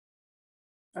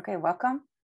Okay, welcome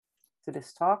to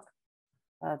this talk.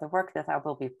 The work that I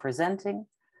will be presenting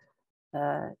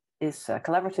is a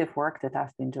collaborative work that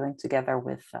I've been doing together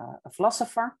with a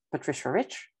philosopher, Patricia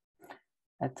Rooij,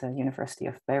 at the University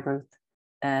of Beirut,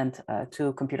 and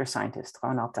two computer scientists,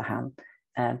 Haan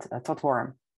and Todd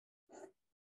Warren.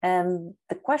 And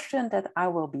the question that I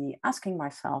will be asking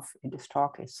myself in this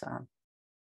talk is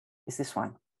this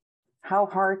one: how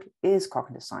hard is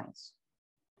cognitive science?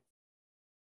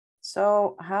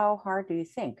 So how hard do you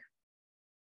think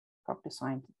cognitive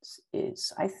science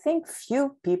is? I think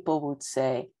few people would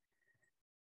say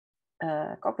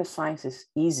cognitive science is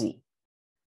easy.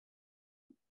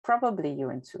 Probably you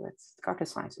intuit cognitive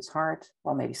science is hard.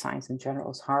 Well, maybe science in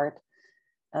general is hard.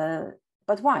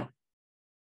 But why?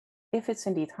 If it's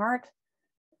indeed hard,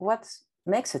 what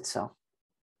makes it so?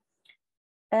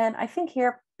 And I think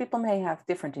here people may have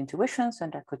different intuitions,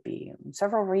 and there could be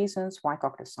several reasons why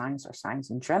cognitive science or science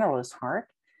in general is hard.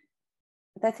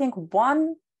 But I think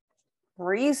one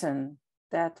reason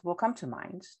that will come to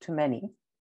mind to many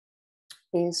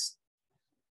is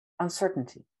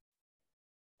uncertainty.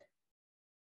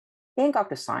 In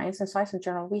cognitive science and science in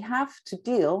general, we have to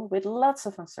deal with lots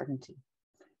of uncertainty,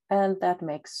 and that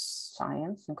makes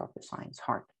science and cognitive science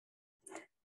hard.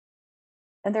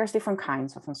 And there's different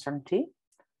kinds of uncertainty.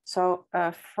 So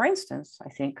for instance, I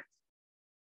think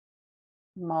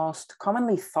most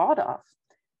commonly thought of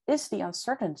is the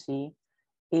uncertainty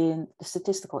in the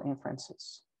statistical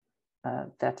inferences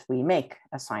that we make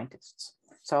as scientists.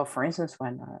 So for instance,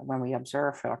 when we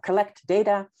observe or collect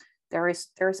data, there's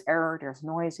error, there's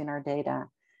noise in our data,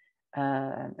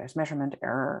 there's measurement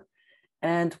error.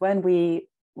 And when we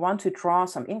want to draw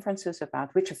some inferences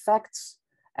about which effects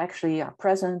actually are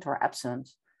present or absent,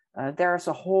 there's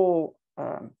a whole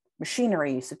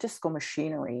machinery, statistical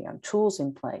machinery and tools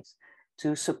in place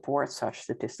to support such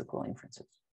statistical inferences.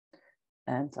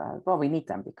 And well, we need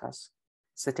them because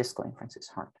statistical inference is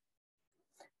hard.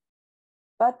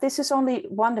 But this is only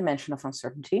one dimension of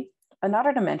uncertainty.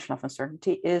 Another dimension of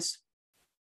uncertainty is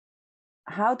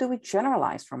how do we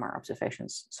generalize from our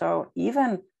observations? So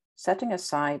even setting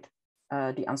aside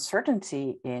the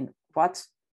uncertainty in what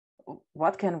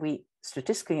can we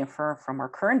statistically infer from our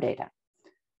current data,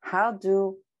 how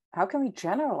can we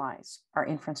generalize our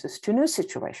inferences to new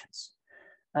situations?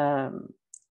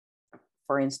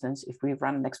 For instance, if we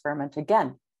run an experiment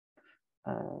again,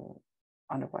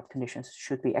 under what conditions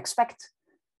should we expect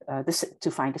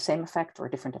to find the same effect or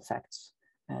different effects?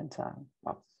 And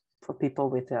well, for people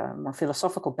with a more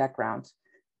philosophical background,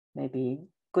 maybe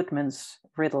Goodman's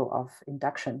riddle of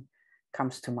induction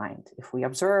comes to mind. If we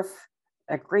observe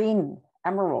a green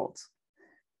emerald,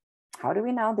 how do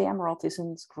we know the emerald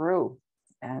isn't blue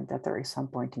and that there is some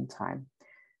point in time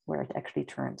where it actually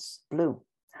turns blue?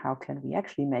 How can we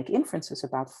actually make inferences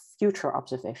about future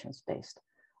observations based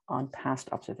on past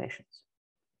observations?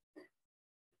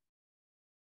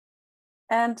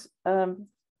 And to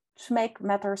make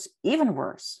matters even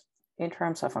worse in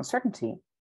terms of uncertainty,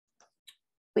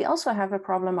 we also have a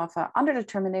problem of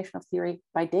underdetermination of theory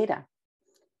by data,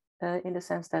 in the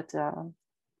sense that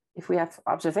if we have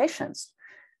observations,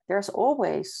 there's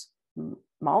always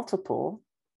multiple,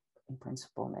 in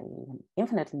principle, maybe even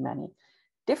infinitely many,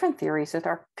 different theories that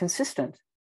are consistent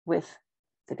with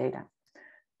the data.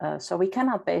 So we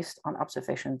cannot, based on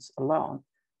observations alone,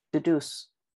 deduce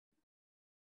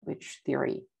which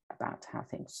theory about how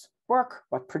things work,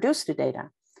 what produced the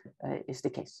data, is the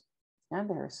case. And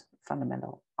there's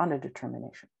fundamental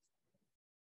underdetermination.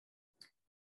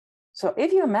 So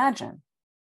if you imagine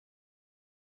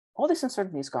all this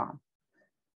uncertainty is gone,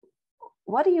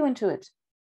 what do you intuit?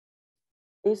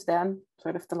 Is then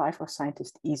sort of the life of a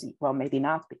scientist easy? Well, maybe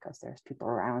not, because there's people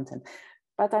around.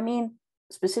 But I mean,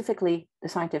 specifically the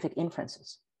scientific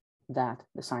inferences that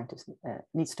the scientist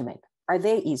needs to make. Are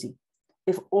they easy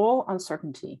if all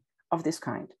uncertainty of this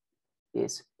kind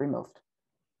is removed?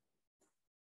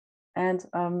 And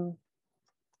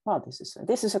well, this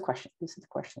is a question. This is a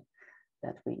question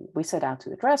that we set out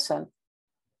to address, and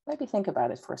maybe think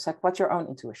about it for a sec, what your own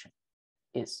intuition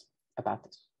is about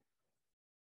this.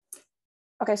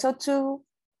 Okay, so to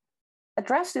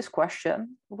address this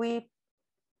question, we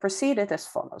proceeded as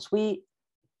follows. We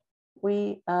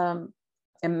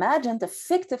imagined a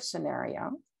fictive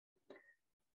scenario,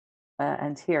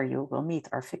 and here you will meet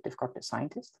our fictive cognitive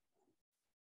scientist.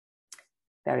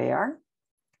 There they are,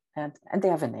 and they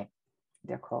have a name.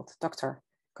 They're called Dr.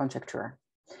 Conjecture.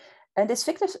 And this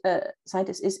fictive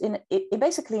scientist is in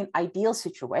basically an ideal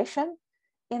situation,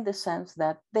 in the sense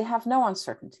that they have no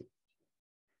uncertainty.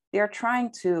 They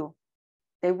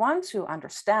want to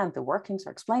understand the workings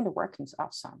or explain the workings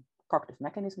of some cognitive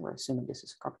mechanism. We're assuming this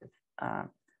is a cognitive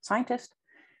scientist,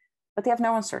 but they have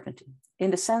no uncertainty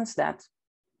in the sense that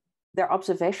their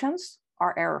observations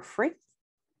are error-free.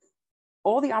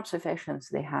 All the observations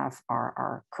they have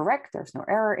are correct, there's no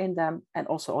error in them, and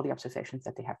also all the observations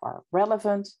that they have are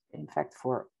relevant, in fact,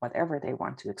 for whatever they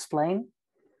want to explain.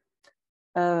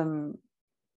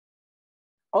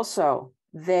 Also,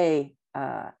 they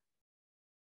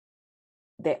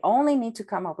only need to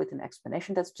come up with an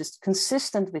explanation that's just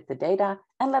consistent with the data,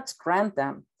 and let's grant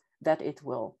them that it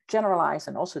will generalize,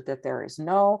 and also that there is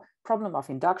no problem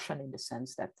of induction in the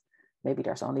sense that maybe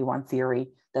there's only one theory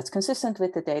that's consistent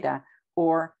with the data,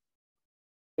 or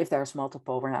if there's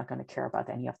multiple, we're not going to care about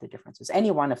any of the differences. Any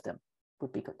one of them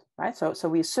would be good, right? So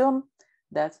we assume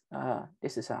that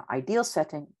this is an ideal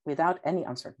setting without any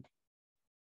uncertainty.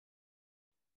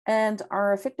 And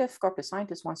our fictive cognitive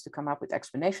scientist wants to come up with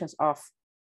explanations of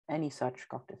any such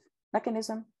cognitive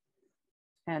mechanism,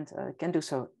 and can do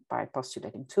so by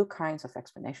postulating two kinds of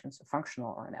explanations, a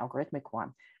functional or an algorithmic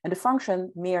one. And the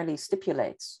function merely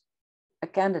stipulates a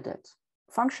candidate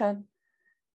function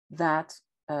that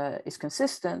is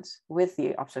consistent with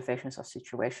the observations of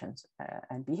situations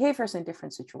and behaviors in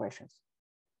different situations.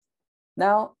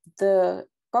 Now, the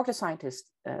cognitive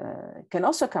scientist can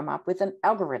also come up with an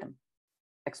algorithm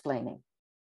explaining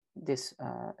this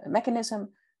mechanism.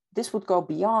 This would go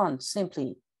beyond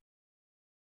simply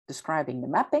describing the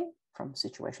mapping from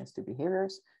situations to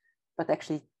behaviors, but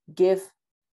actually give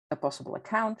a possible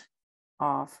account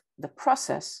of the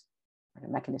process or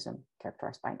the mechanism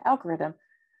characterized by an algorithm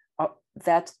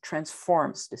that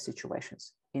transforms the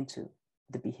situations into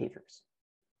the behaviors.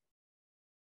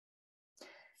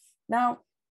 Now,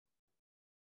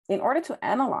 in order to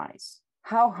analyze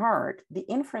how hard the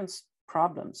inference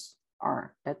problems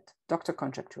are that Dr.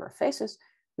 Conjectura faces,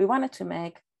 we wanted to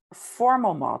make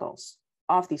formal models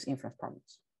of these inference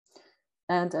problems.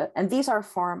 And these are a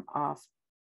form of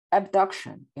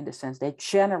abduction in the sense they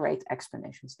generate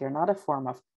explanations. They're not a form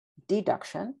of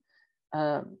deduction,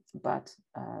 but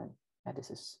this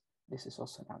is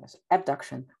also known as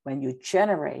abduction, when you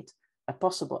generate a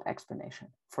possible explanation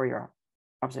for your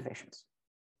observations.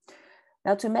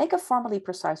 Now, to make a formally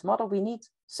precise model, we need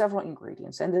several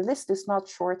ingredients, and the list is not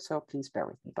short, so please bear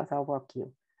with me, but I'll walk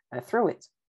you through it.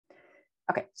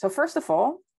 Okay, so first of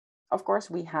all, of course,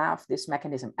 we have this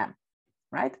mechanism M,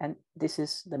 right? And this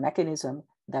is the mechanism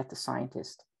that the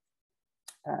scientist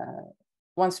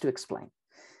wants to explain.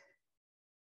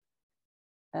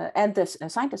 And the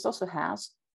scientist also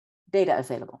has data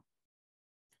available.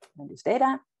 And this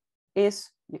data is,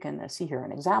 you can see here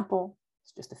an example,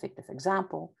 it's just a fictive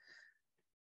example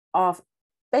of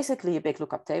basically a big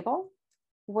lookup table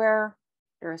where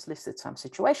there is listed some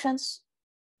situations,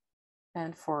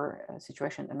 and for a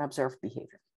situation, an observed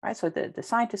behavior, right? So the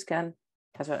scientist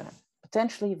has a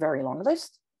potentially very long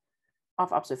list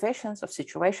of observations of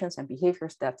situations and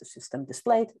behaviors that the system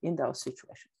displayed in those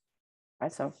situations,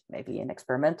 right? So maybe in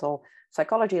experimental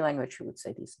psychology language, you would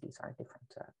say these are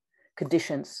different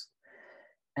conditions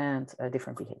and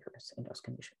different behaviors in those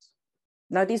conditions.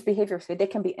 Now, these behaviors, they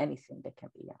can be anything. They can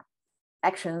be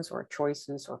actions or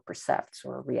choices or percepts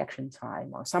or reaction time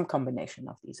or some combination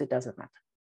of these. It doesn't matter.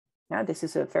 Now, this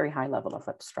is a very high level of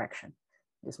abstraction,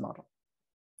 this model.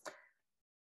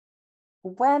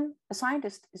 When a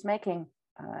scientist is making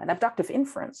an abductive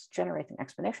inference, generating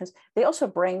explanations, they also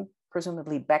bring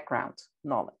presumably background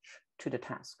knowledge to the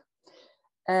task.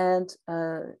 And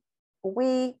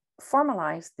we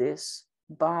formalize this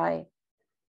by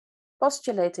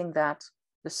postulating that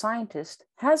the scientist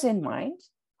has in mind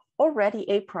already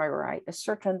a priori a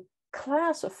certain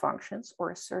class of functions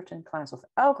or a certain class of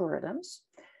algorithms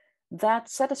that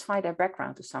satisfy their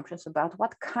background assumptions about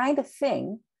what kind of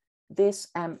thing this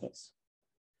M is.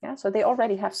 Yeah, so they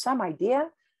already have some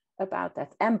idea about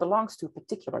that M belongs to a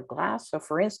particular class. So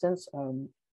for instance,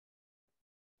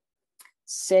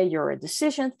 say you're a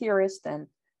decision theorist, and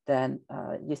then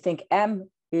you think M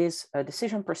is a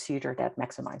decision procedure that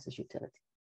maximizes utility.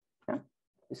 Yeah?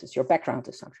 This is your background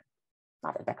assumption.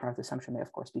 Now, the background assumption may,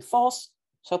 of course, be false.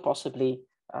 So possibly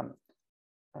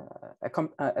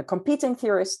a competing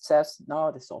theorist says,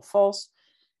 no, this is all false.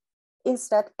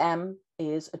 Instead, M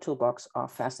is a toolbox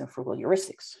of fast and frugal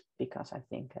heuristics, because I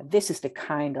think this is the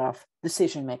kind of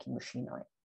decision-making machinery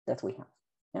that we have.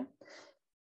 Yeah?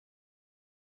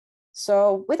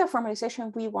 So with our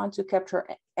formalization, we want to capture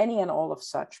any and all of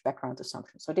such background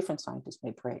assumptions. So different scientists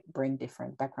may bring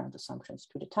different background assumptions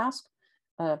to the task,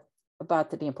 but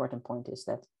the important point is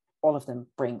that all of them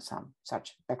bring some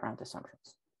such background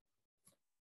assumptions.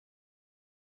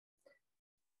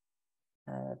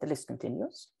 The list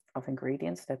continues of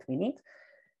ingredients that we need.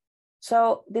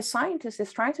 So the scientist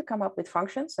is trying to come up with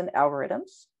functions and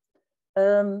algorithms,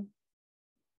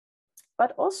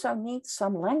 but also needs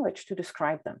some language to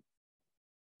describe them.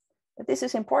 But this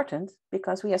is important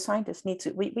because we as scientists need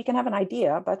to, we can have an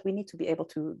idea, but we need to be able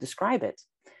to describe it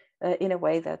in a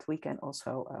way that we can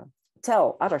also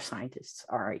tell other scientists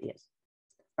our ideas,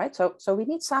 right? So we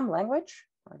need some language,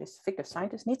 or this fictive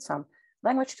scientist needs some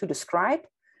language to describe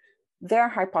their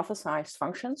hypothesized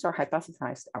functions or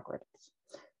hypothesized algorithms.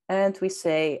 And we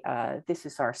say, this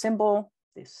is our symbol,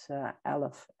 this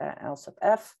L sub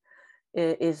F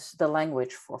is the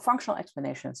language for functional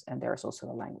explanations, and there's also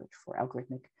a language for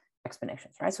algorithmic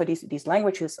explanations, right? So these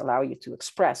languages allow you to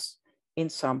express in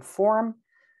some form,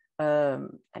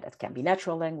 and that can be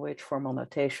natural language, formal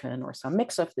notation, or some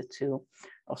mix of the two,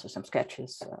 also some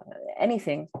sketches,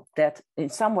 anything that in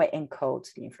some way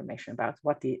encodes the information about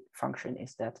what the function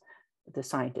is that the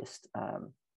scientist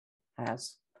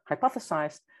has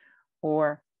hypothesized,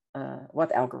 or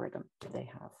what algorithm they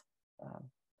have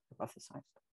hypothesized.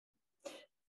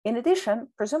 In addition,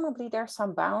 presumably there's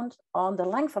some bound on the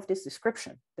length of this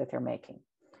description that they're making,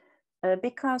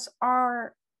 because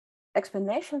our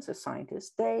explanations as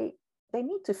scientists, they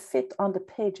need to fit on the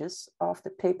pages of the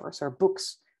papers or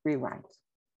books we write.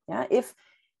 Yeah, if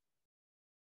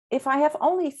I have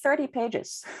only 30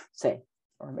 pages, say,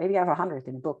 or maybe I have 100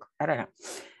 in a book, I don't know.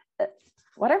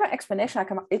 Whatever explanation I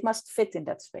come up, it must fit in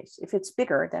that space. If it's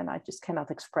bigger, then I just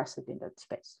cannot express it in that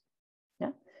space.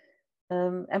 Yeah,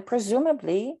 and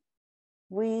presumably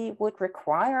we would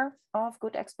require of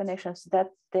good explanations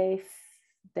that they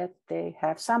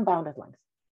have some bounded length.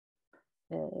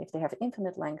 If they have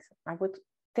infinite length, I would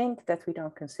think that we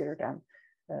don't consider them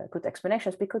good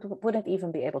explanations because we wouldn't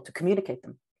even be able to communicate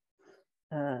them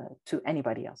to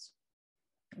anybody else.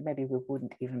 Maybe we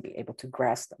wouldn't even be able to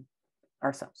grasp them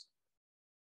ourselves.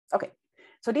 Okay,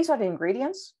 so these are the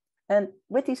ingredients. And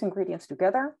with these ingredients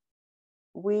together,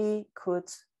 we could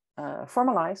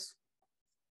formalize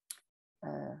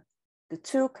the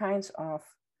two kinds of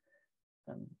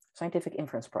scientific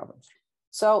inference problems.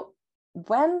 So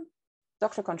when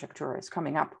Dr. Conjecture is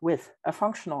coming up with a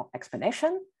functional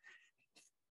explanation,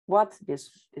 what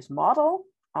this model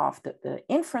of the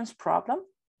inference problem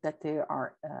that they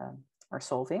are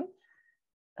solving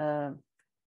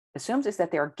assumes is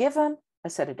that they are given a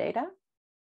set of data,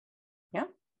 yeah,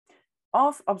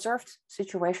 of observed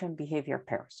situation behavior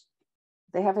pairs.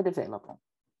 They have it available.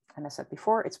 And I said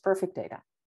before, it's perfect data.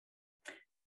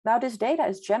 Now this data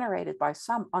is generated by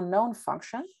some unknown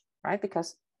function, right?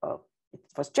 Because it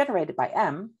was generated by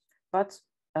M, but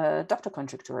Dr.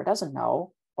 Conjecture doesn't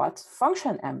know what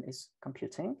function M is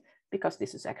computing, because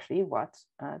this is actually what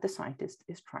the scientist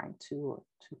is trying to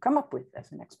come up with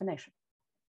as an explanation.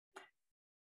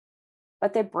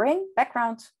 But they bring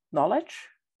background knowledge,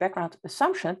 background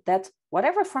assumption that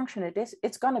whatever function it is,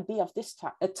 it's going to be of this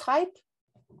type, a type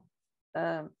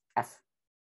F.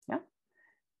 Yeah.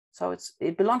 So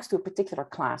it belongs to a particular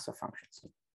class of functions.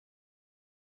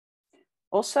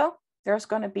 Also, there's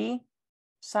going to be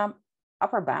some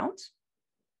upper bound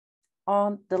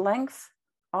on the length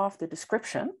of the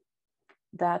description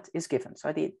that is given.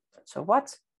 So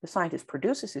what the scientist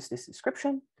produces is this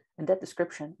description, and that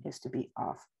description is to be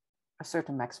of a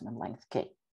certain maximum length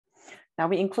K. Now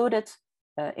we included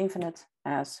infinite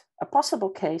as a possible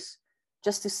case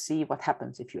just to see what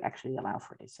happens if you actually allow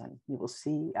for this. And you will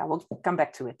see, I will come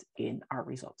back to it in our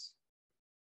results.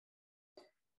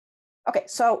 Okay,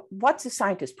 so what the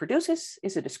scientist produces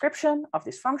is a description of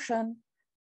this function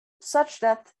such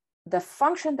that the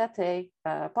function that they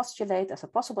postulate as a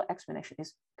possible explanation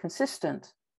is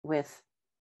consistent with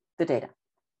the data.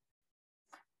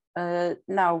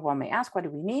 Now one may ask, what do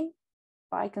we mean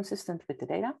by consistent with the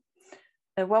data?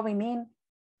 Well, we mean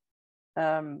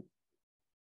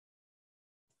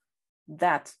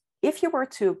that if you were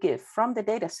to give from the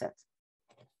data set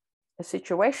a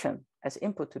situation as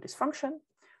input to this function,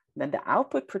 then the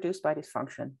output produced by this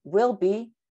function will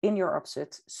be in your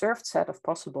observed set of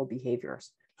possible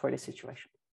behaviors for this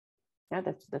situation. Yeah,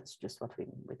 that's just what we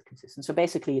mean with consistent. So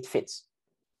basically it fits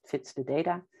the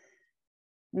data.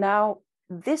 Now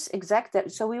this exact,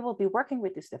 so we will be working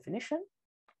with this definition,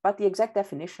 but the exact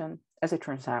definition, as it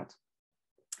turns out,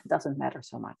 doesn't matter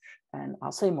so much. And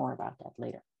I'll say more about that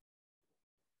later.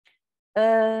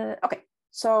 Okay,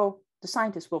 so the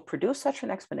scientist will produce such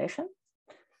an explanation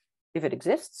if it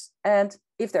exists. And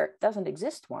if there doesn't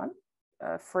exist one,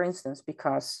 for instance,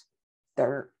 because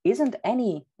there isn't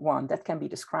any one that can be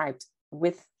described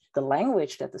with the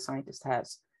language that the scientist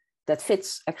has that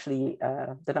fits actually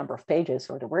the number of pages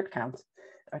or the word count,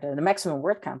 or the maximum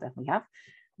word count that we have,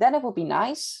 then it would be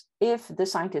nice if the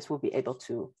scientist would be able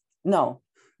to know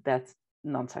that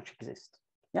none such exist.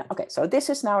 Yeah, okay, so this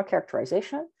is now a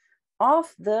characterization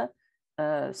of the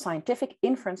scientific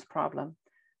inference problem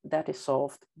that is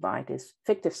solved by this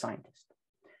fictive scientist.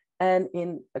 And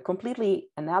in a completely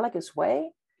analogous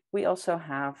way, we also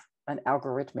have an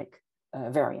algorithmic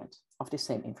variant of the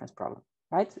same inference problem,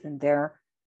 right? And there,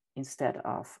 instead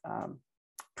of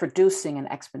producing an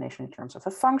explanation in terms of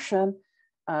a function,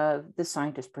 the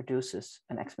scientist produces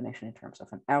an explanation in terms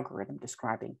of an algorithm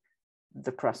describing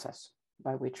the process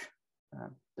by which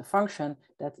the function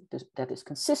that is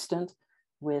consistent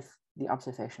with the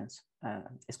observations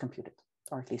is computed,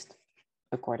 or at least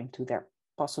according to their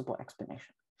possible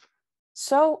explanation.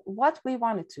 So what we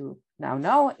wanted to now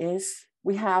know is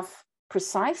we have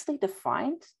precisely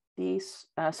defined these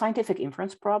scientific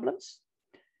inference problems.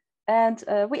 And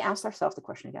we asked ourselves the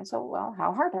question again, so, well,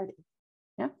 how hard are they?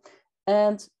 Yeah.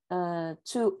 And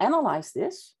to analyze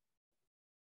this,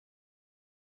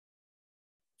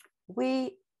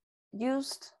 we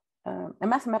used a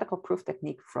mathematical proof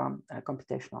technique from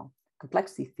computational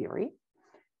complexity theory.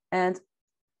 And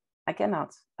I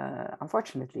cannot,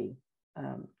 unfortunately,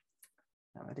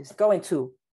 go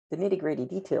into the nitty-gritty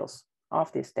details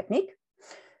of this technique.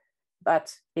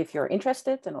 But if you're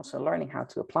interested in also learning how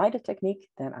to apply the technique,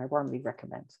 then I warmly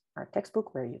recommend our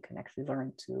textbook, where you can actually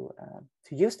learn to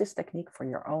use this technique for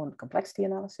your own complexity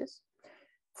analysis.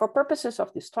 For purposes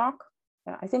of this talk,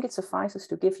 I think it suffices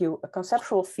to give you a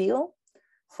conceptual feel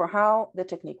for how the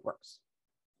technique works.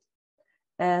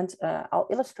 And I'll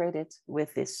illustrate it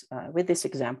with this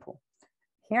example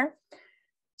here.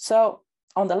 So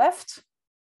on the left,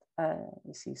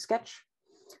 you see a sketch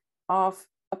of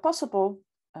a possible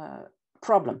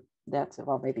problem that,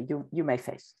 well, maybe you may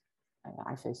face.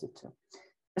 I face it too.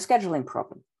 A scheduling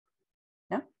problem.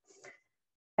 Yeah.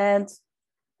 And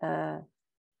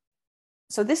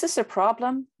so this is a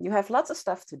problem. You have lots of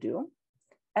stuff to do,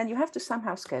 and you have to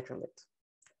somehow schedule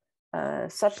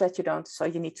it such that you don't. So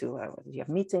you need to. You have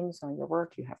meetings on your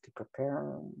work. You have to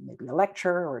prepare maybe a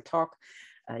lecture or a talk.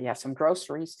 You have some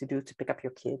groceries to do to pick up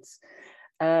your kids.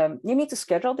 You need to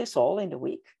schedule this all in the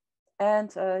week.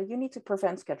 And you need to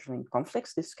prevent scheduling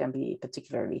conflicts. This can be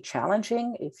particularly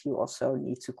challenging if you also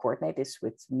need to coordinate this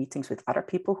with meetings with other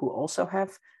people who also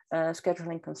have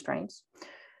scheduling constraints.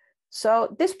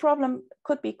 So this problem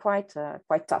could be quite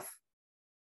tough.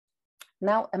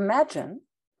 Now imagine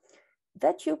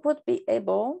that you would be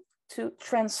able to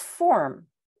transform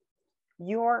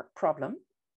your problem,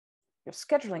 your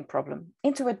scheduling problem,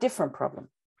 into a different problem.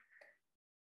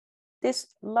 This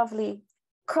lovely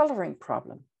coloring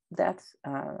problem that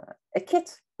a kid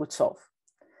would solve.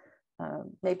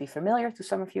 May be familiar to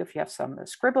some of you if you have some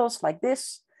scribbles like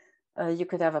this. You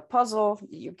could have a puzzle,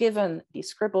 you're given these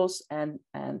scribbles, and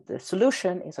the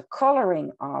solution is a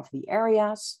coloring of the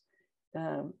areas,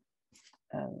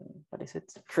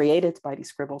 created by these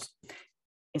scribbles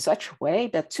in such a way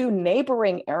that two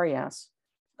neighboring areas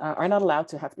are not allowed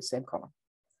to have the same color.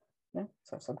 Yeah?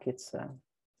 So some kids,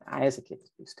 I as a kid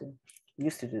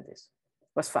used to do this.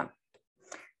 It was fun.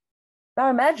 Now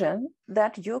imagine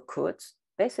that you could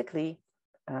basically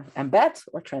embed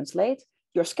or translate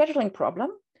your scheduling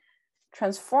problem,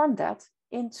 transform that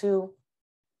into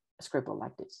a scribble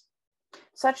like this,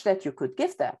 such that you could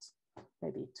give that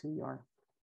maybe to your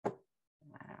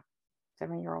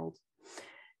 7-year-old,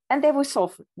 and they would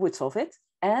solve it,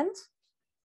 and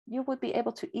you would be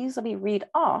able to easily read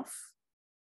off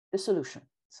the solution,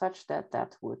 such that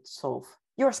that would solve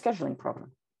your scheduling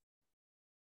problem.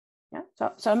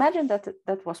 Yeah, so imagine that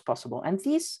that was possible. And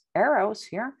these arrows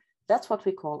here, that's what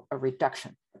we call a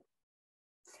reduction.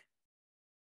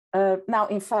 Now,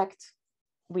 in fact,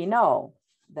 we know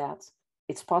that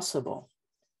it's possible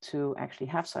to actually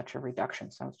have such a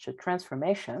reduction, such a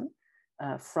transformation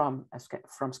from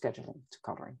scheduling to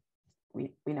coloring.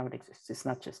 We know it exists. It's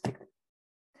not just technical.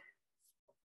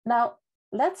 Now,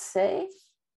 let's say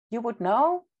you would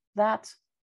know that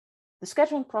the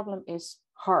scheduling problem is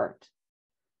hard.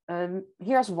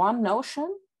 Here's one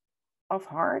notion of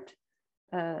hard,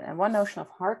 and one notion of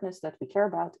hardness that we care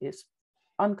about is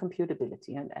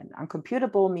uncomputability. And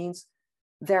uncomputable means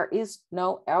there is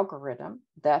no algorithm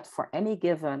that for any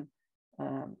given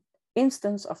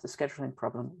instance of the scheduling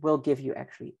problem will give you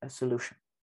actually a solution.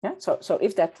 Yeah. So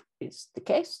if that is the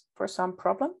case for some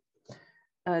problem,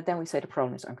 then we say the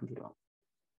problem is uncomputable.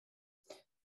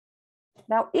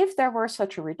 Now, if there were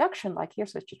such a reduction, like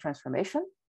here's such a transformation,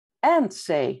 and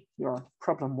say your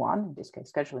problem one, in this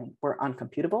case scheduling, were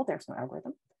uncomputable, there's no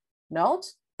algorithm, note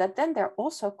that then there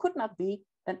also could not be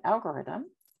an algorithm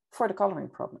for the coloring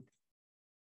problem.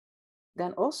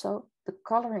 Then also the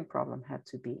coloring problem had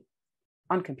to be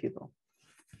uncomputable.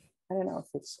 I don't know if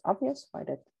it's obvious why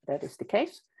that is the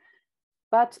case,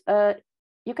 but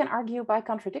you can argue by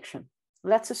contradiction.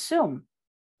 Let's assume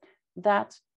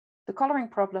that the coloring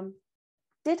problem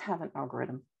did have an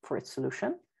algorithm for its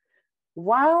solution,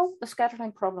 while the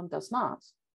scheduling problem does not.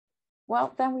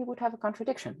 Well, then we would have a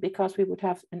contradiction because we would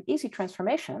have an easy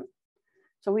transformation.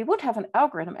 So we would have an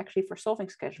algorithm actually for solving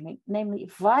scheduling, namely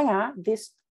via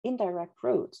this indirect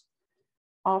route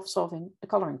of solving the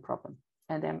coloring problem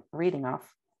and then reading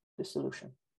off the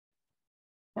solution.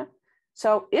 Yeah.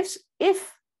 So if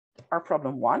our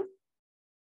problem 1,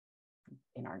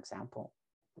 in our example,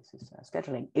 this is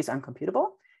scheduling, is uncomputable,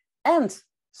 and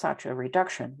such a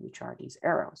reduction, which are these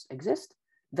arrows, exist,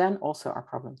 then also our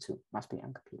problem 2 must be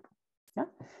uncomputable. Yeah?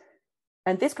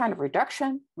 And this kind of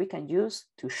reduction we can use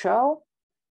to show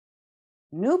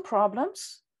new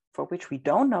problems for which we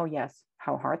don't know yet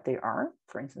how hard they are,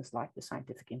 for instance, like the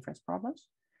scientific inference problems.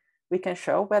 We can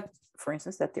show, for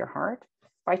instance, that they're hard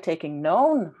by taking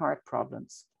known hard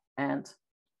problems and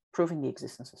proving the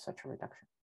existence of such a reduction.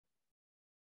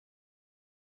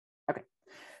 Okay,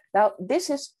 now this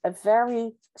is a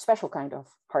very special kind of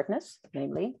hardness,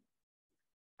 namely,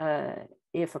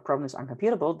 if a problem is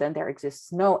uncomputable, then there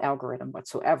exists no algorithm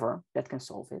whatsoever that can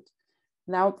solve it.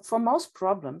 Now, for most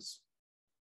problems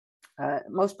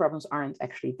aren't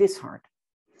actually this hard.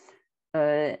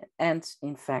 And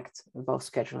in fact, both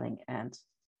scheduling and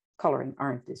coloring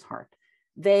aren't this hard.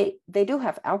 They do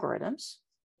have algorithms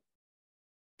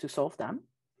to solve them,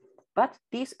 but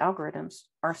these algorithms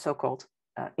are so-called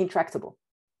intractable.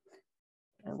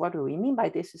 What do we mean by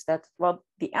this is that, well,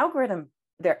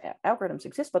 their algorithms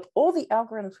exist, but all the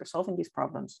algorithms for solving these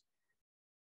problems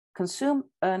consume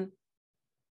an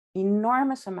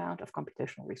enormous amount of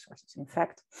computational resources. In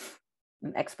fact,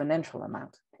 an exponential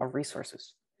amount of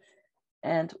resources.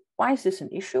 And why is this an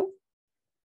issue?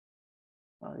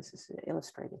 Well, this is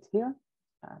illustrated here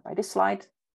by this slide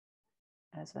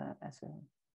as a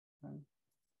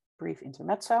brief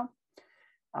intermezzo.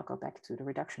 I'll go back to the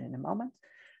reduction in a moment.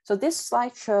 So this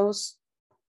slide shows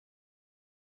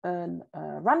a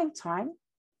running time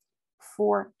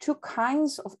for 2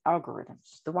 kinds of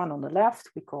algorithms. The one on the left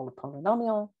we call a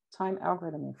polynomial time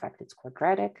algorithm. In fact, it's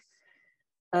quadratic.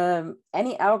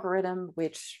 Any algorithm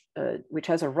which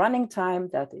has a running time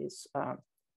that is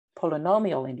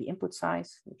polynomial in the input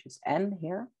size, which is n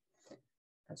here.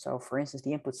 And so, for instance,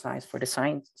 the input size for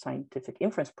the scientific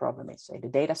inference problem is, say, the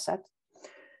data set.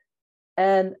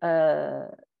 And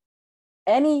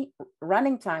any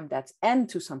running time that's n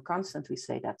to some constant, we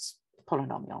say that's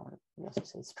polynomial. We also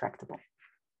say it's tractable.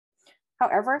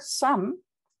 However, some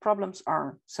problems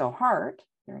are so hard,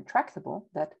 they're intractable,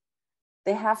 that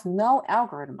they have no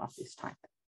algorithm of this type.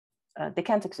 They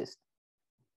can't exist.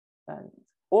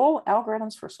 All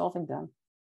algorithms for solving them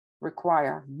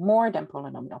require more than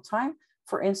polynomial time.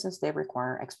 For instance, they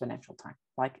require exponential time,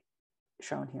 like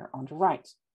shown here on the right.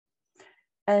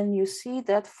 And you see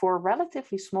that for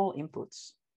relatively small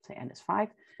inputs, say n is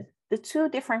 5, the 2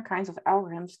 different kinds of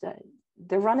algorithms,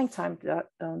 the running time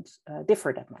don't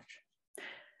differ that much.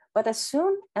 But as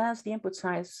soon as the input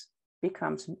size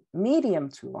becomes medium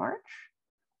to large,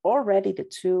 already the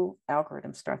 2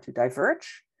 algorithms start to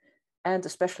diverge. And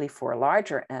especially for a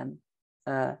larger n,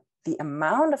 the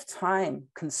amount of time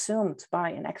consumed by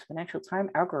an exponential time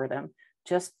algorithm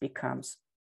just becomes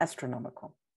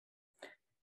astronomical.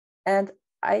 And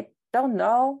I don't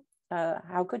know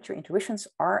how good your intuitions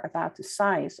are about the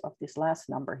size of this last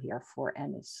number here for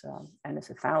n is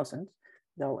 1,000,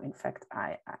 though in fact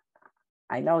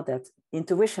I know that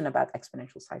intuition about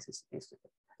exponential sizes is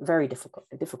very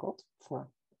difficult for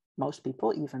most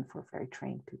people, even for very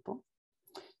trained people.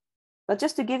 But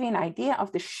just to give you an idea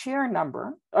of the sheer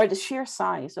number, or the sheer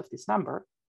size of this number,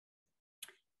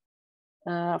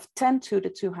 of 10 to the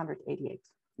 288.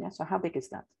 Yeah, so how big is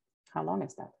that? How long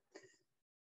is that?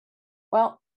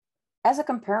 Well, as a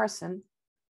comparison,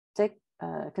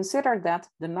 consider that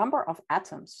the number of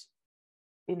atoms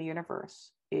in the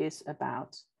universe is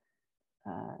about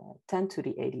 10 to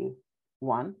the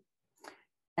 81.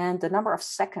 And the number of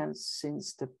seconds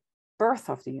since the birth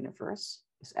of the universe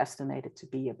is estimated to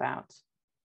be about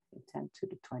 10 to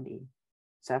the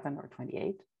 27 or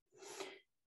 28.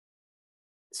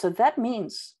 So that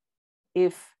means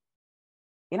if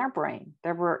in our brain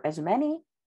there were as many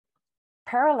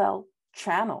parallel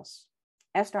channels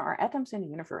as there are atoms in the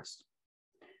universe,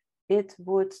 it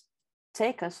would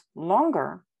take us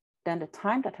longer than the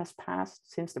time that has passed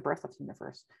since the birth of the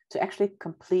universe to actually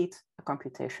complete a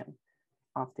computation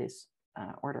of this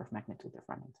order of magnitude of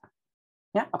running time.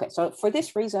 Yeah, okay, so for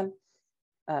this reason,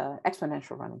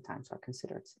 exponential running times are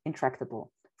considered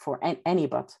intractable for any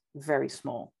but very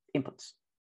small inputs.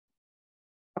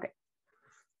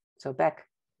 So back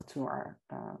to our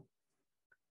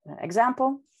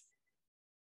example.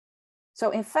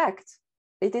 So in fact,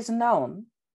 it is known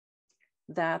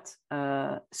that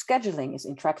scheduling is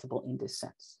intractable in this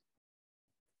sense.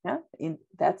 Yeah, in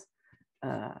that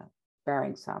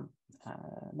bearing some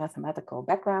mathematical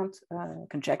background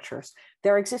conjectures,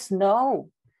 there exists no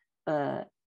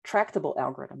tractable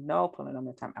algorithm, no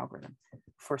polynomial time algorithm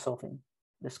for solving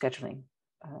the scheduling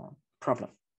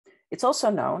problem. It's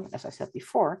also known, as I said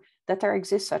before, that there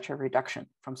exists such a reduction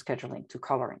from scheduling to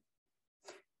coloring.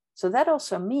 So that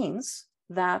also means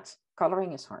that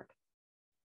coloring is hard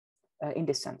in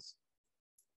this sense,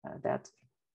 that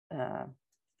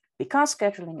because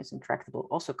scheduling is intractable,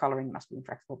 also coloring must be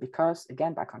intractable, because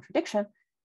again, by contradiction,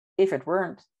 if it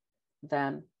weren't,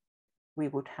 then we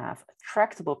would have a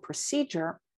tractable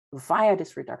procedure via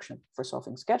this reduction for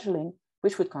solving scheduling,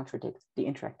 which would contradict the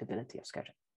intractability of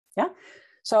scheduling. Yeah.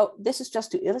 So this is just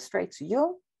to illustrate to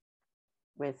you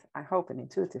with, I hope, an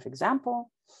intuitive example,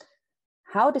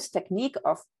 how this technique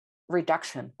of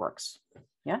reduction works.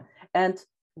 Yeah. And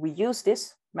we use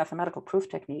this mathematical proof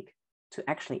technique to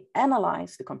actually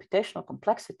analyze the computational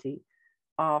complexity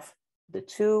of the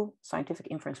two scientific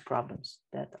inference problems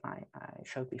that I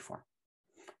showed before.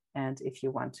 And if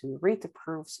you want to read the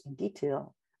proofs in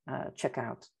detail, check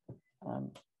out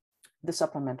the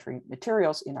supplementary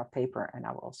materials in our paper, and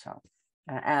I will also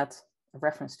add a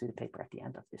reference to the paper at the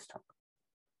end of this talk.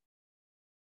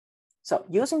 So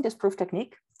using this proof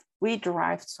technique, we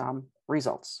derived some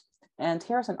results. And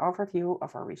here's an overview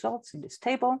of our results in this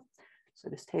table. So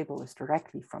this table is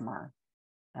directly from our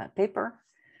paper.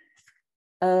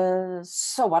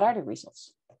 So what are the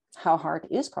results? How hard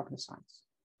is cognitive science?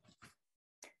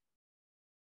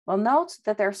 Well, note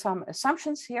that there are some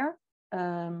assumptions here.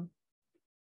 I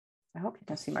hope you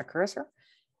can see my cursor.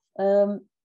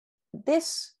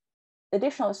 This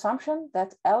additional assumption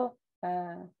that LF,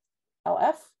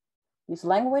 this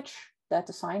language that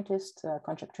the scientist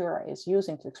conjectura is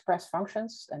using to express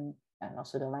functions and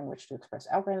also the language to express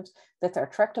algorithms, that they're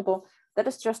tractable, that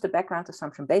is just a background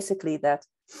assumption, basically that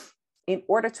in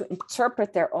order to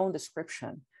interpret their own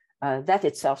description, that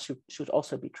itself should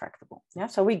also be tractable. Yeah,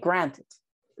 so we grant it,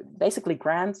 basically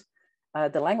grant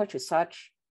the language is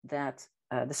such that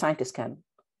the scientists can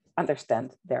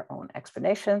understand their own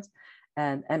explanations,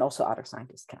 and also other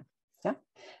scientists can. Yeah,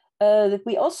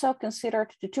 we also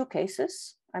considered the two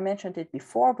cases. I mentioned it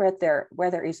before, but where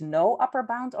there is no upper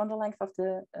bound on the length of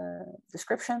the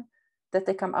description that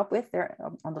they come up with, there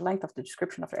on the length of the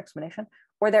description of their explanation,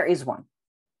 or there is one.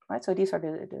 Right, so these are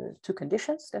the two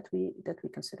conditions that we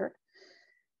considered,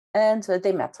 and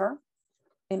they matter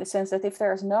in the sense that if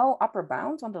there is no upper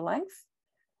bound on the length,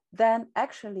 then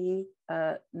actually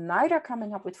neither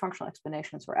coming up with functional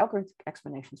explanations or algorithmic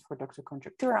explanations for Dr.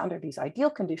 Conjectura under these ideal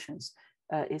conditions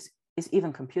is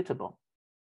even computable.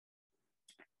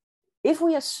 If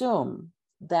we assume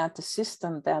that the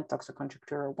system that Dr.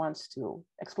 Conjectura wants to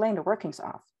explain the workings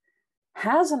of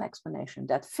has an explanation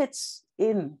that fits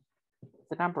in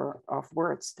the number of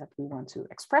words that we want to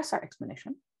express our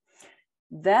explanation,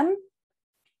 then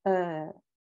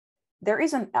there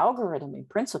is an algorithm in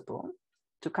principle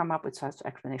to come up with such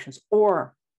explanations,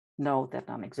 or know that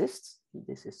none exists.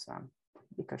 This is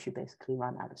because you basically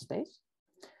run out of space.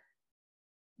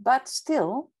 But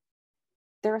still,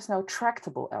 there is no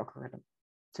tractable algorithm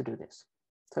to do this.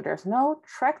 So there's no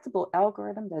tractable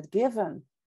algorithm that, given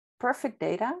perfect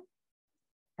data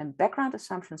and background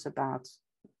assumptions about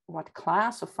what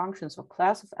class of functions or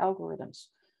class of algorithms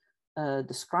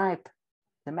describe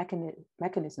the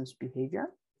mechanism's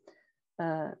behavior,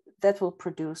 that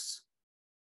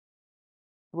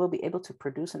will be able to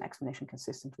produce an explanation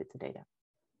consistent with the data.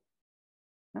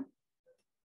 Yeah?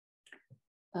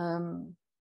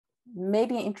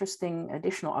 Maybe an interesting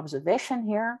additional observation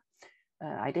here.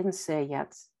 I didn't say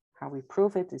yet how we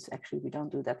prove it. It's actually, we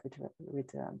don't do that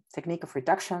with technique of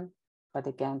reduction, but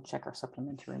again, check our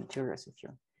supplementary materials if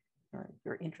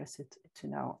you're interested to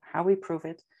know how we prove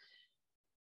it.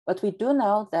 But we do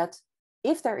know that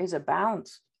if there is a bound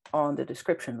on the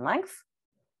description length,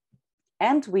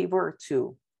 and we were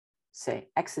to, say,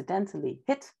 accidentally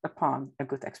hit upon a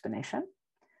good explanation,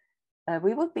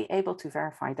 we would be able to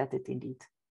verify that it indeed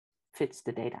fits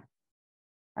the data.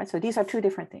 Right? So these are two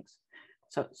different things.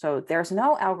 So there's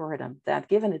no algorithm that,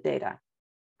 given the data,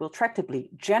 will tractably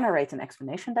generate an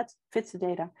explanation that fits the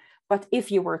data. But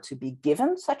if you were to be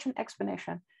given such an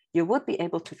explanation, you would be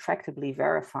able to tractably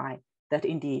verify that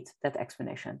indeed that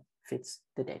explanation fits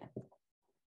the data.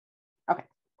 Okay.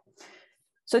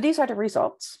 So these are the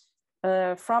results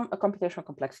from a computational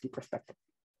complexity perspective.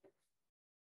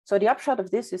 So the upshot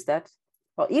of this is that,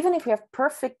 well, even if we have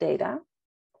perfect data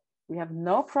we have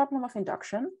no problem of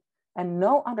induction and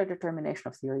no underdetermination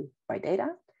of theory by data,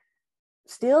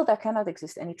 still there cannot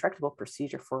exist any tractable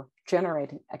procedure for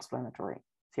generating explanatory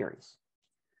theories.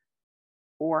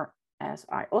 Or, as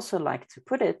I also like to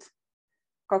put it,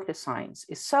 cognitive science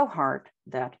is so hard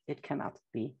that it cannot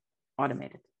be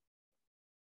automated.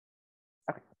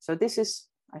 Okay, so this is,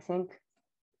 I think,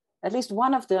 at least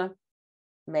one of the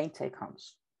main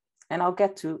take-homes. And I'll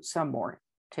get to some more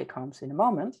take-homes in a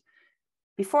moment.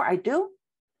 Before I do,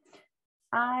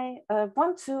 I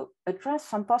want to address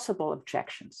some possible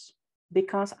objections,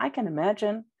 because I can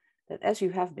imagine that as you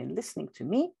have been listening to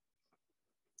me,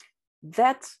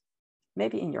 that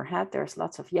maybe in your head there's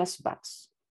lots of yes buts,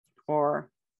 or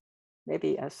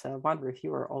maybe as one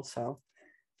reviewer also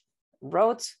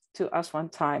wrote to us one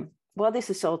time, well, this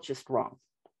is all just wrong.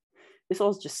 This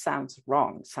all just sounds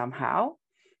wrong somehow.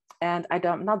 And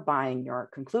I'm not buying your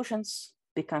conclusions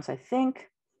because I think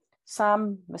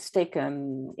some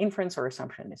mistaken inference or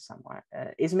assumption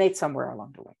is made somewhere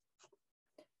along the way.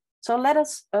 So let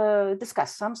us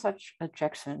discuss some such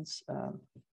objections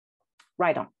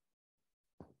right on.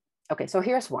 Okay, so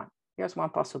here's one. Here's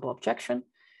one possible objection.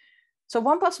 So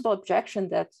one possible objection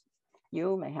that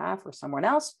you may have or someone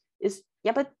else is,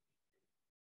 yeah, but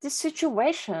this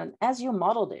situation as you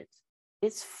modeled it,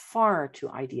 it's far too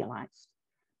idealized.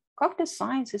 Cognitive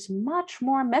science is much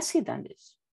more messy than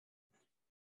this.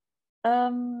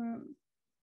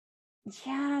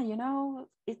 Yeah, you know,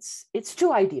 it's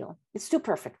too ideal. It's too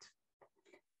perfect.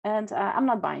 And I'm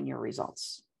not buying your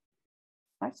results.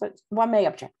 Right? So one may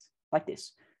object like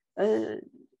this.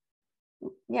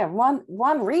 Yeah,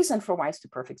 one reason for why it's too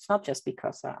perfect. It's not just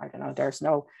because, I don't know, there's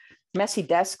no messy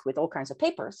desk with all kinds of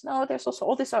papers. No, there's also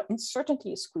all this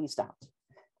uncertainty is squeezed out.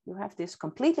 You have this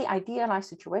completely idealized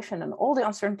situation and all the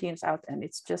uncertainty is out, and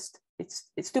it's just,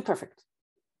 it's too perfect.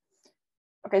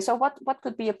 Okay, so what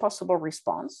could be a possible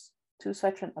response to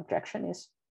such an objection is,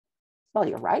 well,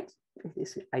 you're right, it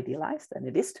is idealized and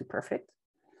it is too perfect.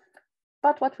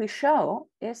 But what we show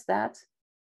is that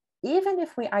even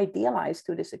if we idealize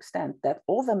to this extent that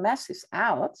all the mess is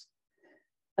out,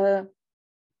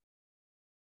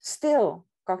 still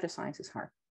cognitive science is hard.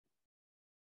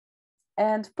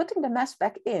 And putting the mess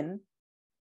back in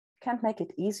can't make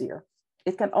it easier.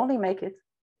 It can only make it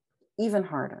even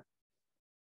harder,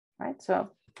 right? So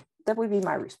that would be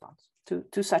my response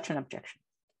to such an objection.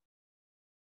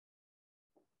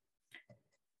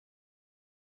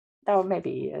 Now,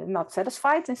 maybe not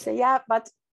satisfied and say, yeah, but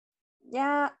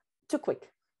yeah, too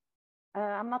quick.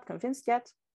 I'm not convinced yet.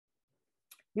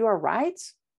 You are right.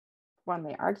 One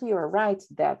may argue you are right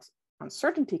that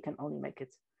uncertainty can only make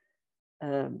it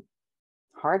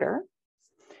harder.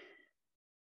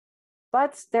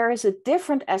 But there is a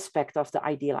different aspect of the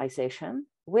idealization,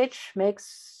 which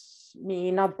makes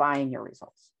me not buying your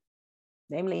results.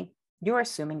 Namely, you're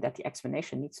assuming that the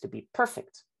explanation needs to be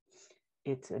perfect.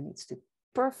 It needs to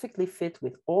perfectly fit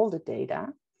with all the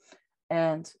data.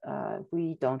 And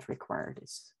we don't require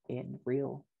this in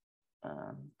real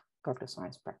cognitive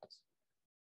science practice.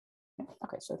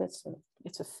 Okay, so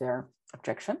it's a fair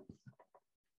objection.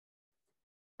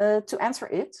 To answer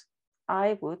it,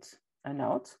 I would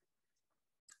note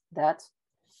that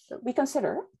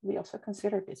we also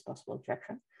considered this possible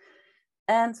objection.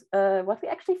 And what we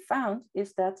actually found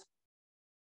is that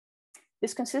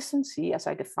this consistency, as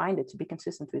I defined it to be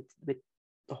consistent with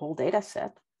the whole data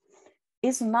set,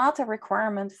 is not a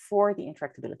requirement for the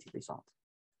intractability result.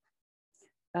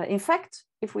 In fact,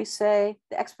 if we say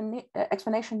the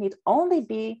explanation need only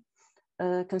be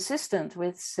consistent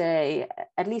with, say,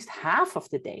 at least half of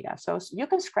the data, so you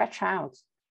can scratch out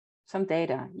some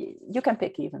data. You can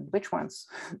pick even which ones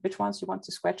you want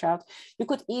to scratch out. You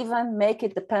could even make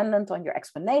it dependent on your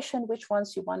explanation, which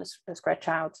ones you want to scratch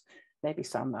out, maybe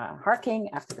some harking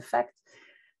after the fact.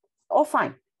 All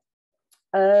fine.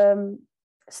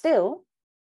 Still,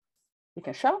 we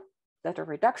can show that a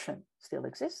reduction still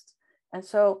exists. And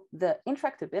so the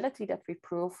intractability that we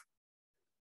prove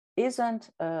isn't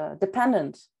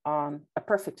dependent on a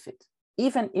perfect fit.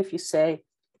 Even if you say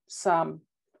some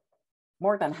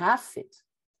more than half fit,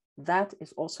 that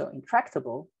is also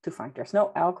intractable to find. There's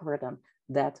no algorithm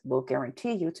that will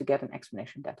guarantee you to get an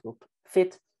explanation that will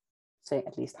fit, say,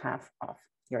 at least half of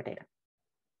your data.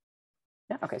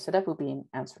 Yeah, okay, so that will be an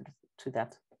answer to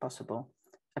that possible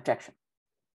objection.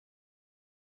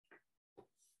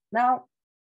 Now,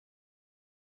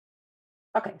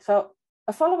 okay, so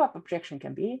a follow-up objection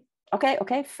can be,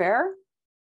 okay, fair.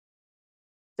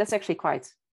 That's actually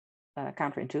quite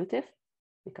counterintuitive,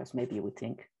 because maybe you would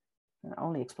think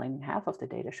only explaining half of the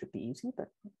data should be easy, but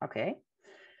okay.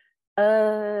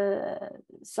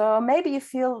 So maybe you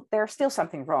feel there's still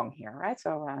something wrong here, right?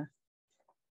 So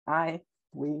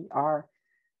we are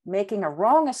making a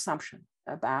wrong assumption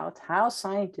about how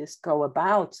scientists go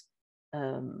about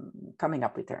coming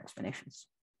up with their explanations.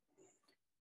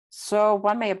 So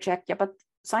one may object, yeah, but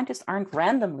scientists aren't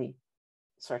randomly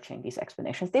searching these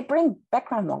explanations. They bring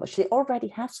background knowledge. They already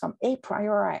have some a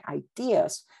priori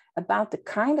ideas about the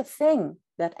kind of thing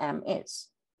that M is,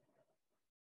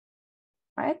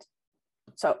 right?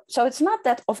 So it's not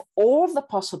that of all the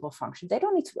possible functions, they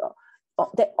don't need to,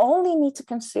 they only need to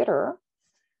consider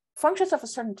functions of a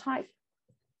certain type.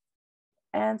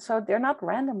 And so they're not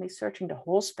randomly searching the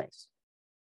whole space.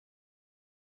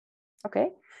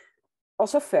 Okay,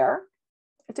 also fair.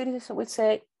 I would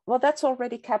say, well, that's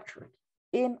already captured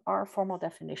in our formal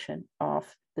definition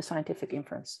of the scientific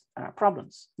inference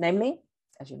problems. Namely,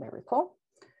 as you may recall,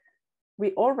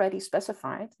 we already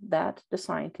specified that the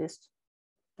scientist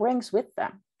brings with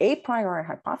them a priori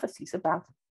hypotheses about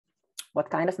what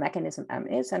kind of mechanism M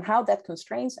is and how that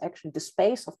constrains actually the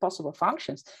space of possible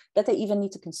functions that they even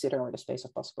need to consider, or the space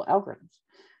of possible algorithms.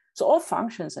 So all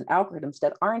functions and algorithms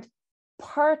that aren't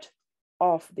part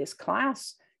of this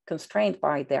class constrained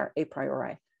by their a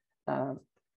priori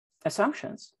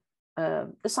assumptions,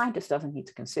 the scientist doesn't need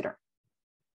to consider.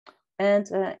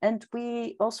 And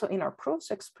we also in our proofs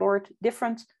explored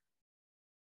different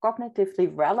cognitively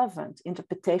relevant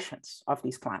interpretations of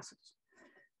these classes.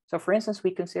 So for instance,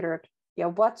 we considered, yeah,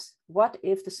 what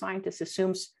if the scientist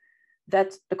assumes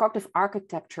that the cognitive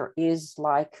architecture is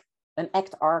like an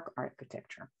ACT-ARC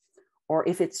architecture, or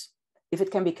if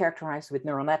it can be characterized with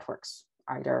neural networks,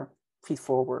 either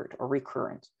feed-forward or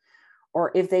recurrent,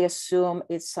 or if they assume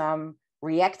it's some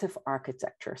reactive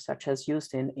architecture, such as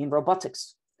used in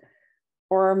robotics,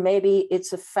 or maybe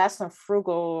it's a fast and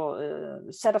frugal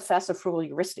set of fast and frugal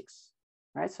heuristics,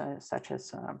 right? So, such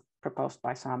as proposed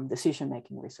by some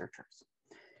decision-making researchers.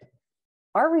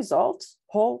 Our results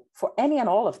hold for any and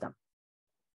all of them,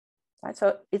 right?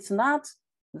 So it's not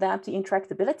that the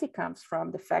intractability comes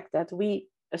from the fact that we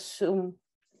assume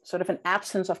sort of an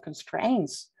absence of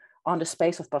constraints on the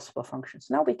space of possible functions.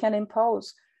 Now we can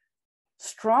impose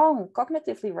strong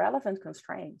cognitively relevant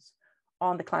constraints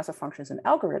on the class of functions and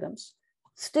algorithms.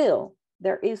 Still,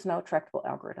 there is no tractable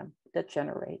algorithm that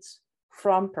generates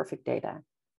from perfect data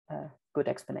good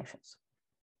explanations.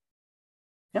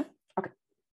 Yeah, okay.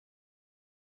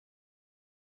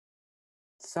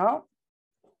 So,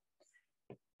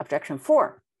 objection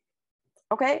 4.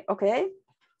 Okay.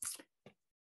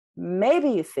 Maybe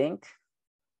you think,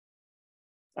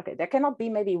 okay, there cannot be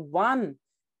maybe one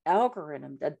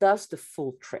algorithm that does the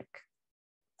full trick.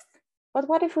 But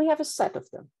what if we have a set of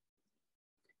them?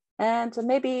 And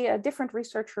maybe different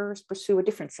researchers pursue a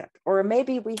different set, or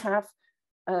maybe we have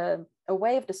a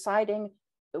way of deciding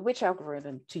which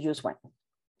algorithm to use when.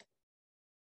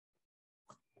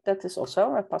 That is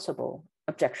also a possible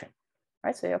objection,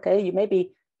 right? Say, okay, you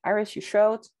maybe, Iris, you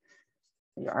showed,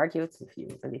 you argued, if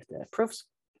you believe the proofs,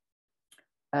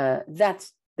 that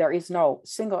there is no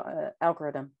single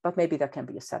algorithm, but maybe there can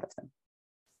be a set of them.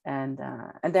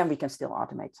 And then we can still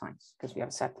automate science because we have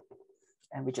a set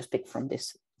and we just pick from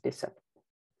this set.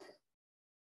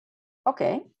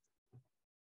 Okay.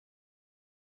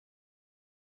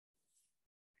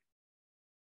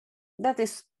 That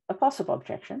is a possible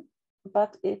objection,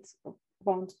 but it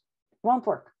won't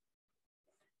work.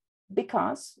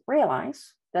 Because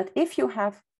realize that if you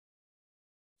have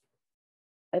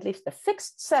at least a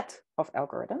fixed set of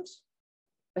algorithms,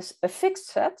 a fixed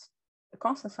set, a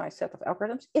constant size set of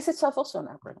algorithms is itself also an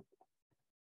algorithm.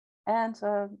 And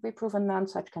we've proven none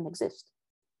such can exist.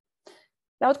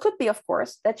 Now it could be, of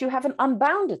course, that you have an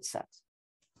unbounded set.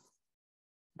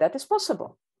 That is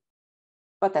possible,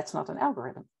 but that's not an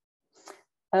algorithm.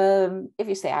 If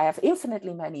you say I have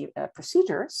infinitely many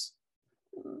procedures,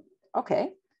 okay,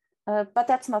 but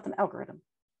that's not an algorithm,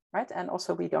 right? And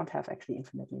also we don't have actually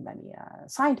infinitely many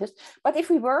scientists. But if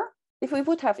we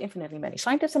would have infinitely many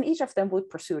scientists and each of them would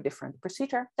pursue a different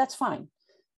procedure, that's fine.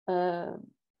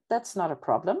 That's not a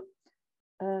problem.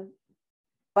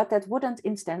 But that wouldn't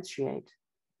instantiate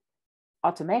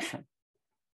automation.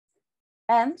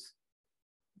 And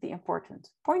the important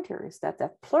point here is that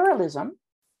pluralism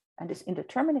and this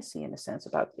indeterminacy in a sense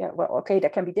about, yeah, well, okay, there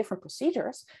can be different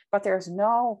procedures, but there's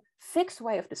no fixed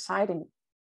way of deciding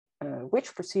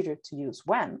which procedure to use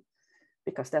when,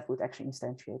 because that would actually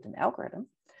instantiate an algorithm.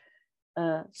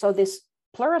 So this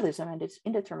pluralism and its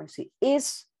indeterminacy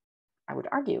is, I would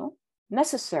argue,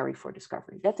 necessary for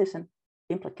discovery. That is an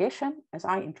implication as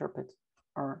I interpret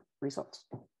our results.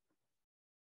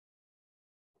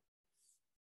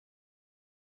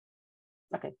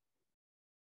 Okay,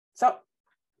 so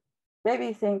maybe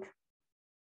you think,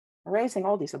 raising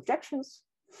all these objections,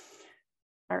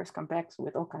 Iris comes back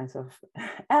with all kinds of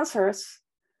answers.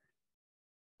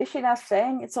 Is she now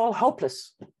saying it's all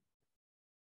hopeless?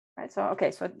 Right. So,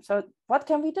 okay, so what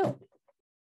can we do?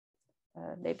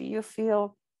 Maybe you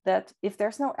feel that if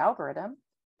there's no algorithm,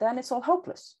 then it's all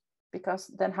hopeless, because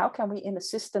then how can we, in a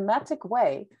systematic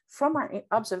way, from our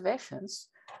observations,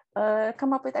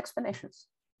 come up with explanations?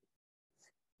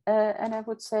 And I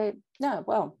would say, no,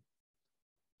 well,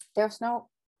 there's no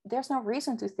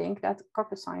reason to think that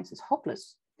cognitive science is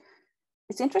hopeless.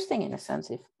 It's interesting in a sense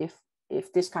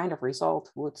if this kind of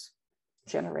result would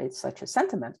generate such a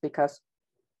sentiment, because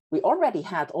we already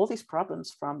had all these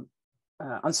problems from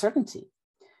uncertainty.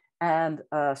 And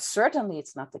certainly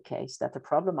it's not the case that the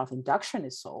problem of induction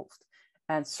is solved.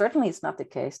 And certainly it's not the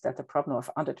case that the problem of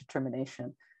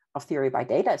underdetermination of theory by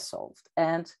data is solved.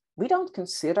 And we don't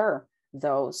consider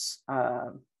those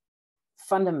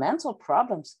fundamental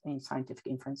problems in scientific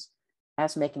inference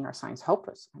as making our science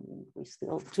hopeless. I mean, we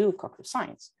still do cognitive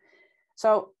science.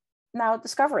 So now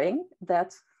discovering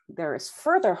that there is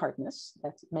further hardness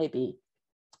that maybe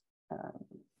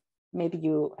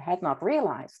you had not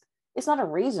realized, it's not a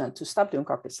reason to stop doing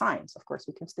cognitive science. Of course,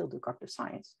 we can still do cognitive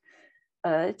science.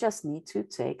 Just need to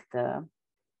take the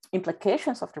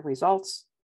implications of the results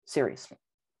seriously.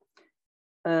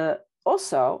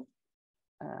 Also,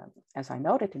 as I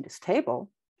noted in this table,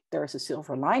 there is a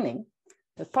silver lining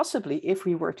that possibly if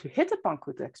we were to hit upon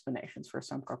good explanations for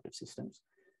some cognitive systems,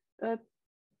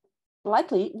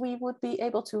 likely we would be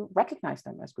able to recognize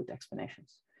them as good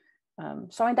explanations.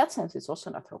 So in that sense, it's also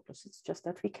not hopeless. It's just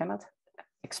that we cannot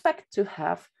expect to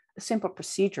have a simple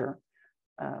procedure,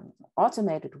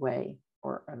 automated way,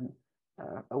 or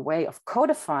a way of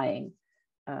codifying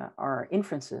our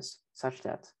inferences such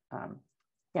that,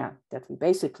 that we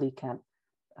basically can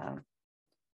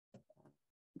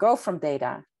go from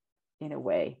data in a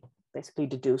way, basically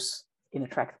deduce in a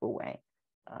tractable way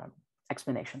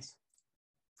explanations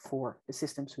for the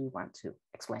systems we want to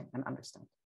explain and understand.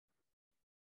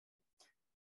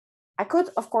 I could,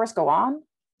 of course, go on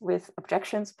with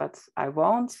objections, but I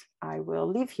won't. I will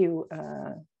leave you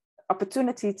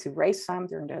opportunity to raise some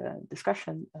during the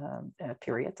discussion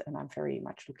period, and I'm very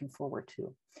much looking forward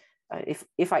to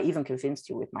if I even convinced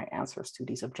you with my answers to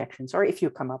these objections, or if you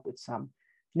come up with some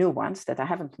new ones that I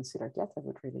haven't considered yet. I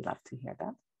would really love to hear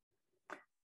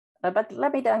that. But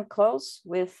let me then close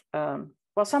with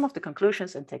well, some of the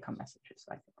conclusions and take-home messages,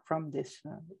 I think, from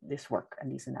this work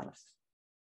and these analyses.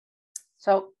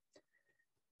 So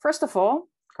first of all,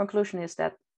 conclusion is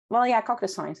that, well, yeah,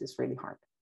 cognitive science is really hard.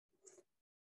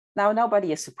 Now,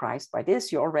 nobody is surprised by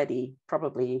this. You already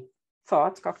probably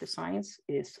thought cognitive science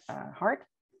is hard.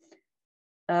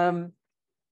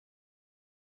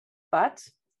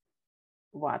 But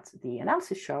what the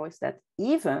analysis show is that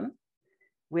even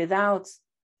without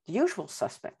the usual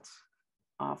suspects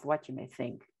of what you may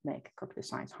think make cognitive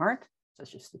science hard,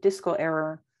 such as statistical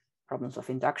error, problems of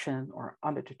induction, or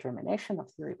underdetermination of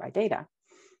theory by data,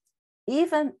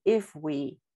 even if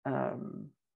we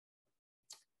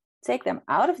take them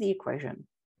out of the equation,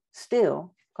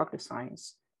 still cognitive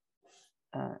science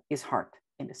is hard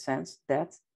in the sense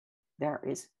that there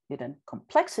is hidden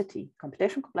complexity,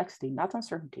 computational complexity, not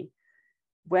uncertainty,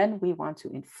 when we want to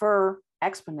infer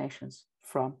explanations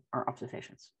from our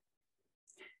observations.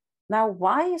 Now,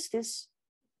 why is this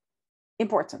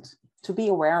important to be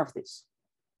aware of this?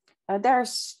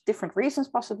 There's different reasons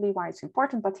possibly why it's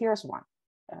important, but here's one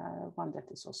that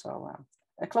is also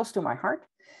close to my heart,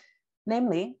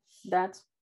 namely that,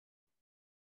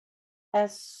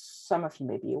 as some of you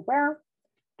may be aware,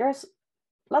 there's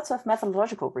lots of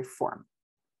methodological reform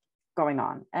going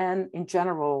on, and in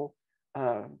general,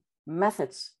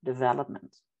 methods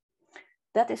development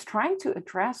that is trying to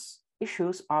address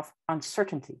issues of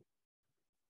uncertainty.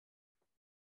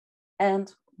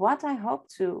 And what I hope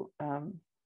to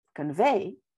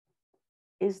convey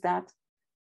is that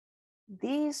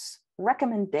these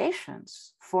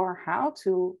recommendations for how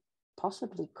to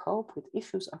possibly cope with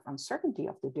issues of uncertainty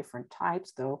of the different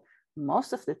types, though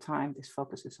most of the time this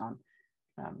focuses on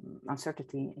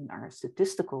uncertainty in our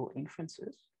statistical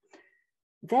inferences,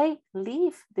 they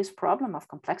leave this problem of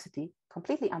complexity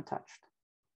completely untouched.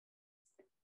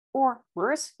 Or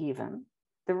worse even,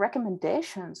 the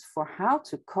recommendations for how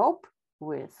to cope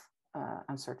with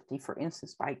uncertainty, for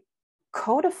instance, by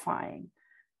codifying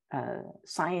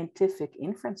scientific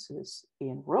inferences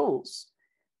in rules,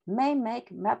 may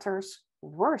make matters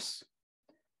worse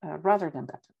rather than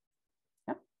better.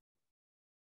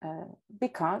 Yeah?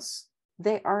 Because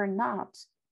they are not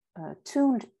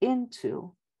tuned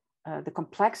into the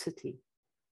complexity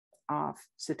of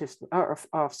statistical or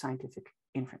of scientific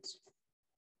inference.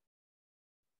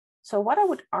 So what I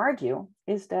would argue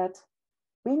is that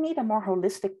we need a more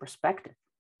holistic perspective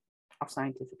of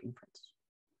scientific inference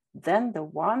than the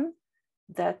one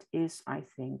that is, I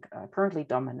think, currently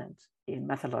dominant in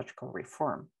methodological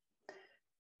reform.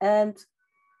 And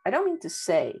I don't mean to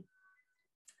say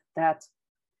that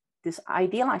this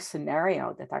idealized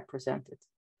scenario that I presented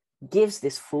gives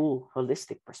this full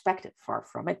holistic perspective, far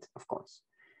from it, of course.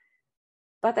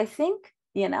 But I think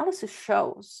the analysis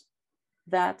shows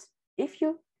that if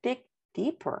you dig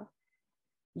deeper,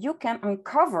 you can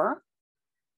uncover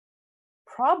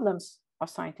problems of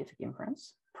scientific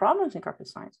inference, problems in cognitive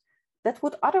science that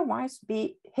would otherwise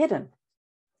be hidden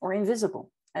or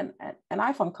invisible. And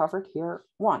I've uncovered here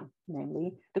one, namely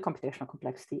the computational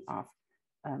complexity of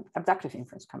abductive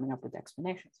inference, coming up with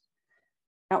explanations.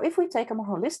 Now, if we take a more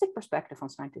holistic perspective on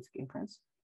scientific inference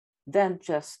than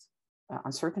just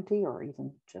uncertainty or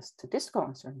even just statistical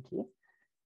uncertainty,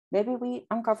 maybe we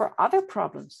uncover other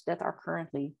problems that are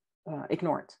currently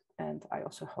ignored. And I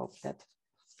also hope that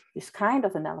this kind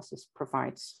of analysis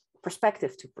provides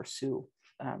perspective to pursue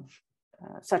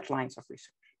such lines of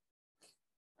research.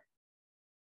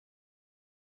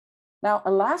 Now,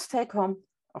 a last take home,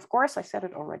 of course, I said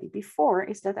it already before,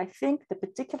 is that I think the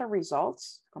particular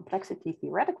results, complexity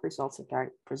theoretic results that I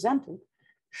presented,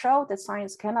 show that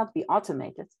science cannot be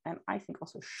automated, and I think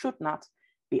also should not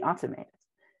be automated.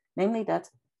 Namely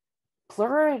that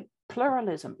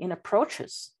pluralism in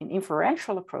approaches, in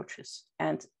inferential approaches,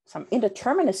 and some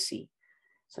indeterminacy,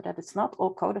 so that it's not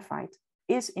all codified,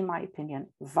 is, in my opinion,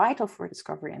 vital for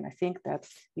discovery. And I think that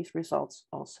these results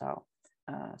also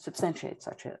substantiate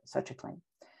such a claim.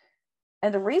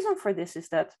 And the reason for this is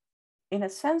that, in a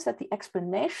sense, that the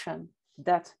explanation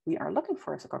that we are looking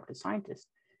for as a cognitive scientist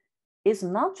is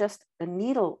not just a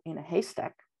needle in a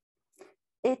haystack.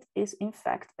 It is, in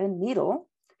fact, a needle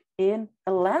in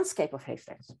a landscape of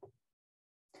haystacks.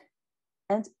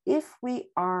 And if we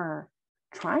are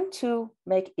trying to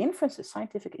make inferences,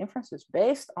 scientific inferences,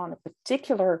 based on a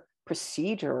particular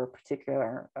procedure or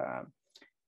particular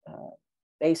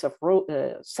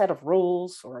set of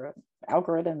rules or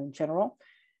algorithm in general,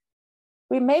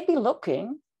 we may be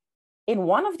looking in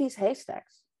one of these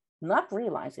haystacks, not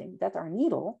realizing that our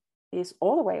needle is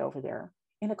all the way over there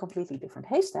in a completely different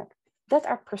haystack, that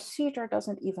our procedure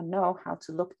doesn't even know how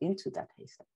to look into that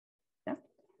haystack. Yeah?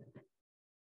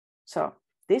 So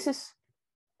this is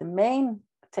the main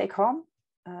take home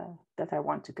that I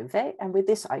want to convey. And with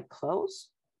this, I close.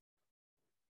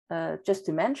 Just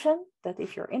to mention that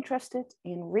if you're interested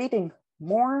in reading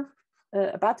more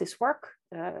about this work,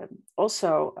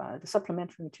 also the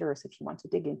supplementary materials, if you want to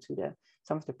dig into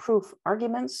some of the proof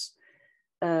arguments,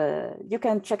 you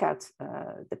can check out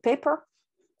the paper.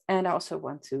 And I also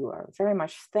want to very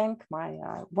much thank my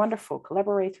wonderful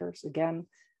collaborators again,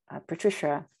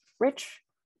 Patricia Rich,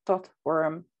 Todd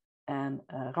Worm, and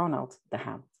Ronald de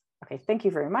Haan. Okay, thank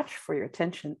you very much for your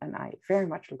attention, and I very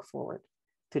much look forward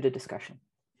to the discussion.